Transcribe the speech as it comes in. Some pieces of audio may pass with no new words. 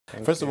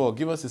First of all,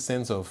 give us a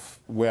sense of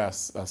where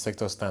our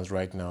sector stands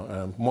right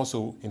now, more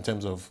so in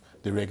terms of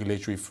the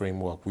regulatory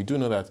framework. We do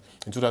know that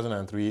in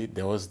 2003,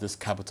 there was this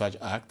Cabotage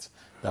Act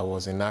that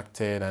was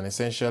enacted, and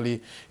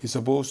essentially it's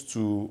supposed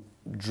to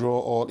draw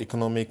all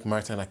economic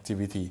maritime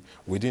activity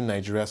within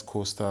Nigeria's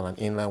coastal and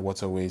inland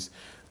waterways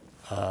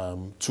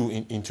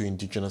into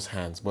indigenous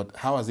hands. But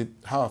how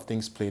have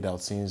things played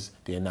out since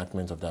the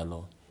enactment of that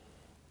law?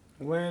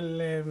 Well,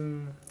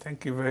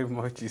 thank you very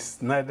much.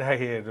 It's neither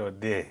here nor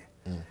there.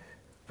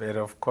 But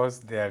of course,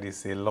 there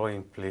is a law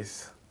in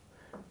place.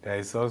 There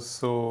is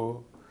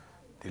also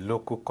the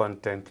local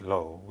content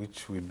law,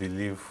 which we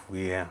believe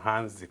will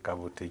enhance the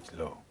cabotage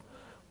law.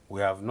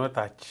 We have not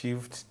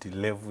achieved the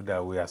level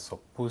that we are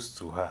supposed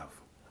to have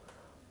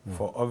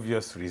for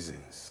obvious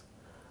reasons.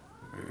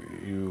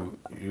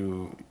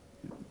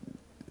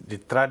 The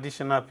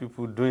traditional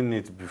people doing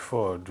it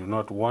before do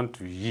not want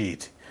to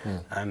yield.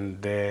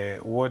 And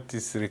what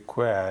is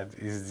required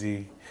is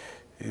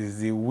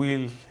the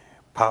will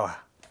power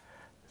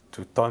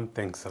to turn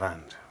things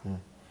around.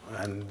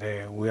 And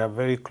we are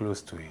very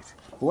close to it.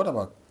 What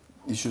about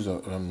issues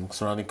of,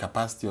 surrounding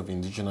capacity of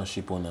indigenous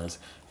ship owners?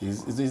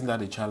 Isn't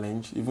that a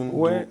challenge, even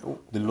though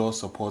the law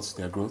supports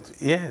their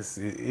growth? Yes,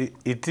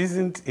 it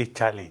isn't a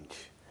challenge.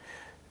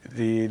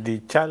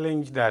 The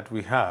challenge that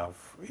we have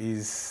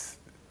is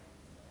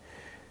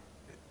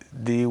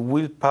the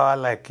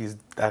willpower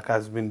that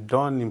has been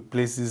done in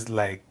places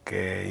like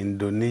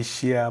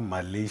Indonesia,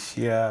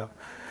 Malaysia,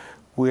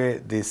 where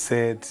they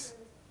said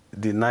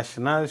the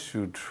nationals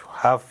should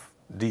have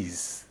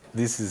this.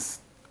 This is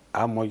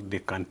how much they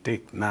can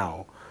take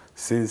now,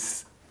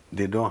 since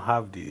they don't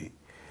have the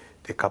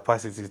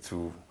capacity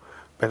to.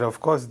 But of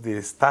course,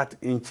 they start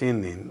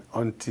inching in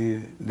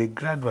until they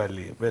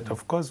gradually. But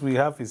of course, we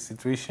have a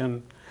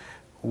situation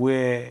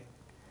where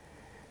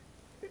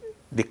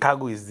the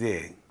cargo is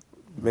there,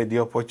 but the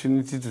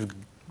opportunity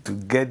to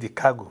get the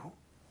cargo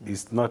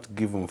is not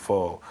given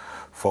for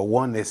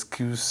one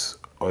excuse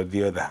or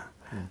the other.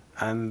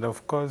 And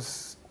of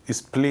course,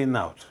 it's playing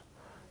out.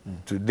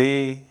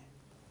 Today,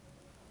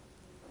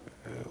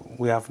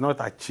 we have not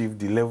achieved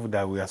the level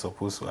that we are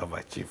supposed to have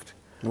achieved.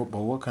 But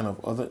what kind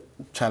of other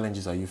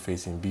challenges are you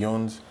facing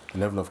beyond the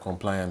level of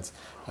compliance?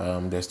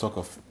 There's talk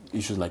of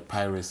issues like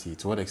piracy.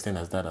 To what extent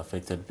has that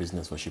affected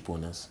business for ship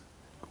owners?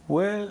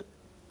 Well,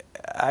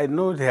 I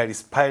know there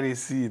is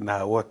piracy in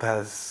our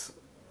waters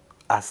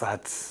as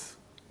at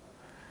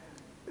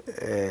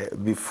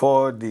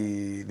before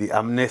the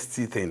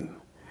amnesty thing.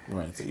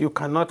 Right. You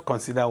cannot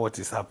consider what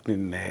is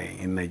happening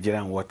in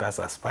Nigerian waters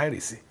as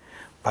piracy.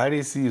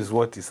 Piracy is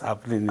what is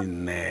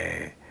happening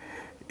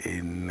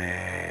in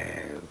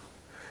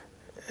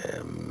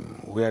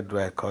where do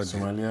I call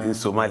Somalia? it? In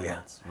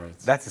Somalia. Right.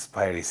 That is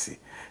piracy.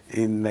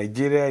 In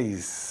Nigeria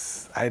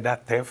is either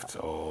theft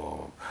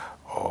or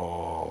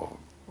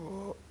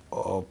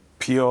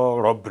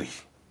pure robbery.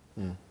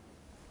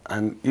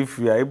 And if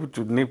we are able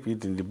to nip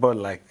it in the bud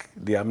like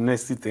the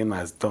amnesty thing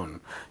has done,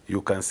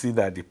 you can see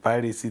that the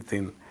piracy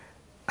thing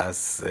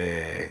has,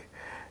 I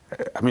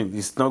mean,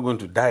 it's not going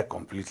to die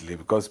completely,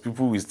 because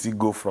people will still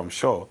go from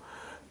shore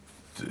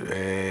to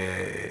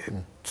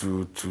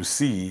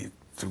sea,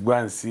 to go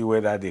and see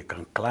whether they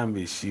can climb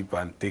a ship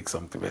and take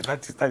something. But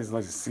that is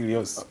not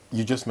serious.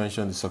 You just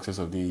mentioned the success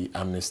of the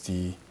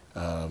amnesty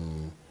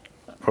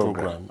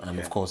program, and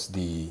of course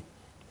the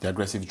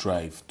aggressive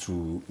drive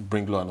to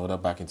bring law and order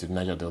back into the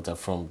Niger Delta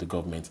from the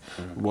government.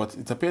 But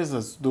it appears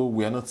as though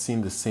we are not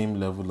seeing the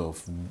same level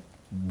of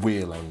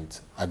will and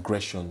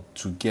aggression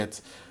to get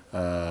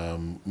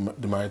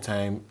the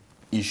maritime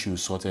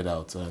issues sorted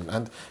out.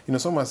 And you know,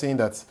 some are saying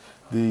that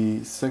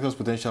the sector's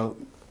potential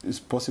is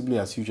possibly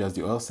as huge as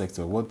the oil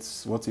sector. What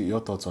are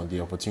your thoughts on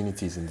the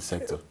opportunities in the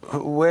sector?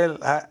 Well,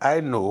 I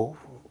know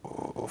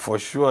for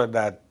sure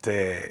that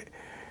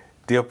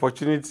the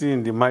opportunity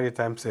in the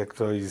maritime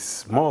sector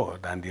is more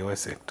than the oil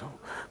sector,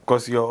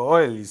 because your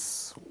oil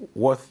is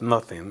worth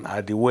nothing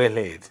at the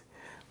wellhead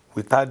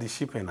without the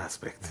shipping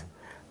aspect.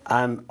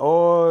 And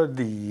all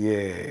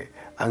the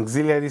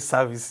auxiliary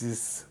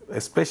services,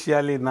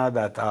 especially now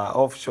that our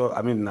offshore,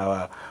 I mean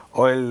our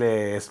oil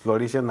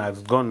exploration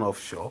has gone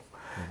offshore,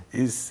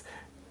 is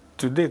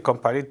today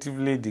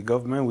comparatively the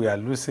government, we are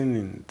losing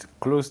in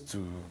close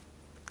to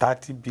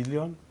 30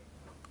 billion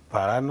per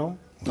annum,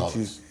 which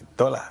is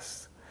dollars.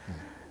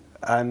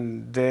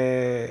 And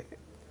that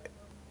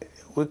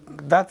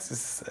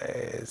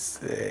is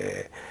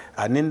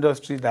an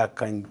industry that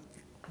can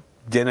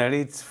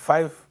generate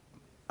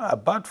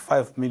about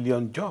 5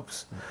 million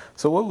jobs.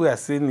 So what we are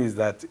saying is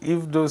that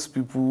if those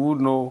people who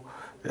know,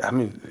 I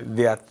mean,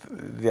 they are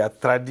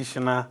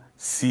traditional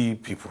sea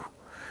people,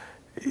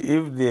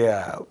 if they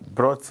are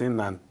brought in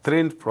and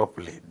trained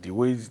properly, the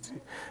way,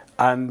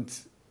 and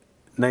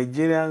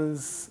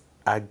Nigerians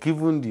are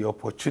given the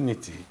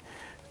opportunity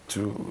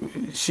to,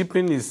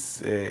 shipping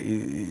is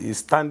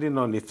standing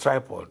on a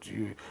tripod.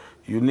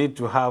 You need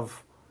to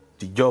have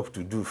the job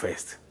to do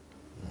first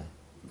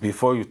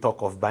before you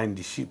talk of buying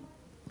the ship,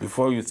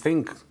 before you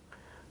think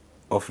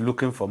of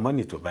looking for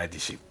money to buy the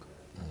ship.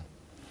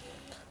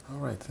 All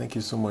right, thank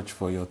you so much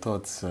for your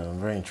thoughts.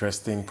 Very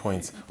interesting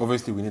points.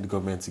 Obviously, we need the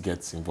government to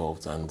get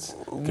involved and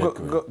get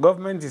going.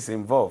 Government is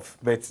involved,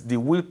 but the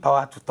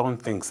willpower to turn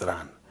things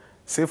around.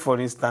 Say, for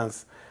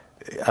instance,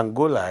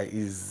 Angola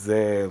is,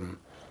 they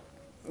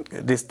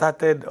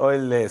started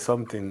oil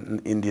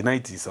something in the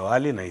 90s or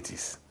early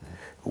 90s.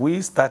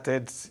 We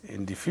started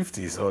in the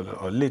 50s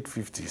or late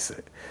 50s.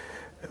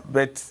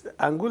 But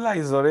Angola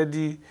is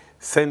already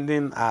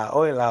sending our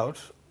oil out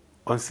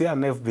on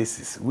CNF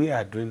basis. We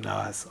are doing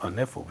ours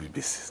on FOB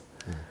basis.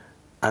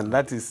 And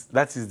that is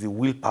the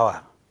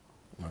willpower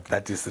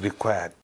that is required.